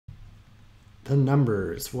The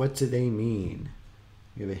numbers, what do they mean?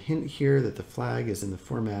 We have a hint here that the flag is in the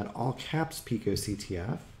format all caps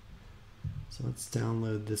pico_CTF. So let's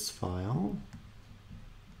download this file.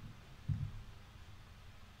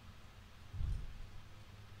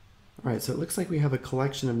 All right, so it looks like we have a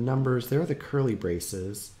collection of numbers. There are the curly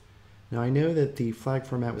braces. Now I know that the flag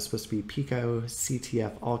format was supposed to be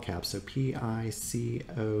pico_CTF all caps, so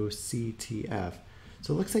PICOCTF.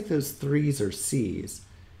 So it looks like those 3s are C's.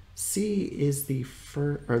 C is the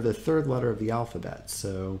third letter of the alphabet,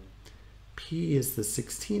 so P is the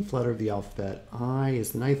 16th letter of the alphabet, I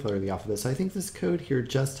is the 9th letter of the alphabet. So I think this code here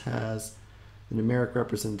just has the numeric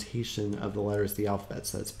representation of the letters of the alphabet.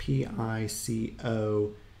 So that's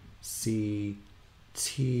PICOCTF.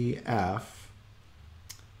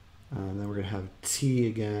 Then we're going to have T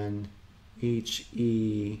again,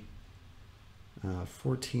 HE,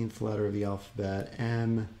 14th letter of the alphabet,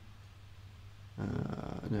 M,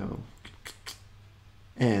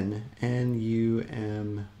 N,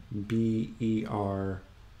 NUMBER,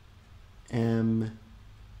 M,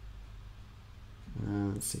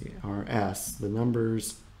 let's see, RS, the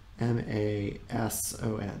numbers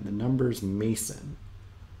MASON, the numbers Mason.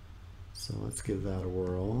 So let's give that a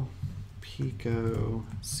whirl.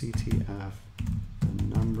 pico_CTF, the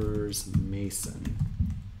numbers Mason.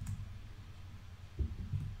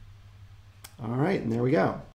 All right, and there we go.